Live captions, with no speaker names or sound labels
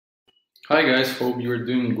Hi guys, hope you're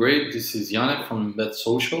doing great. This is Yannick from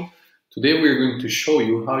EmbedSocial. Today we're going to show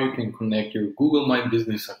you how you can connect your Google My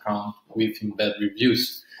Business account with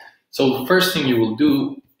EmbedReviews. So the first thing you will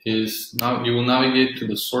do is now you will navigate to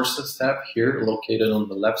the Sources tab here located on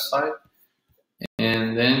the left side,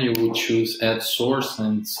 and then you will choose Add Source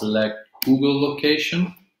and select Google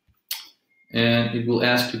location, and it will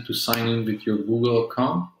ask you to sign in with your Google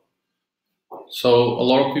account. So a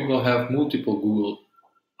lot of people have multiple Google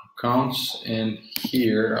accounts, and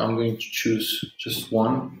here I'm going to choose just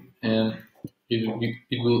one, and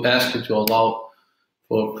it will ask you to allow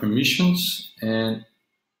for permissions. And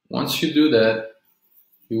once you do that,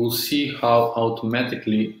 you will see how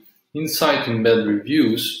automatically inside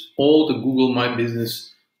EmbedReviews all the Google My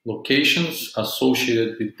Business locations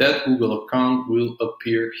associated with that Google account will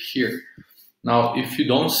appear here. Now if you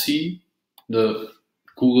don't see the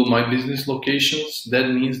Google My Business locations, that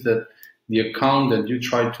means that the account that you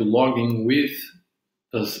try to log in with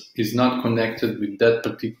is not connected with that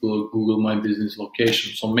particular Google My Business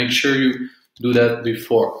location. So make sure you do that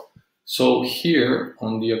before. So here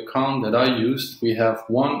on the account that I used, we have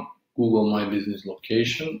one Google My Business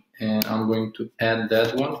location, and I'm going to add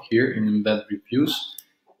that one here in EmbedReviews.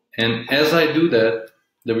 And as I do that,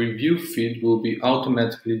 the review feed will be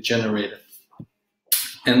automatically generated.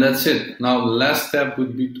 And that's it. Now the last step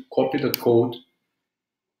would be to copy the code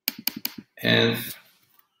and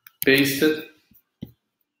paste it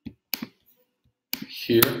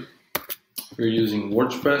here. We're using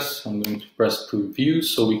WordPress. I'm going to press preview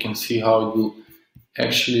so we can see how it will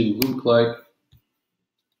actually look like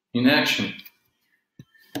in action.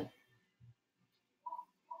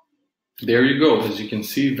 There you go. As you can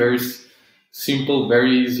see, very simple,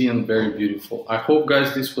 very easy, and very beautiful. I hope,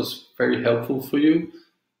 guys, this was very helpful for you.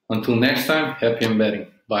 Until next time, happy embedding.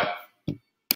 Bye.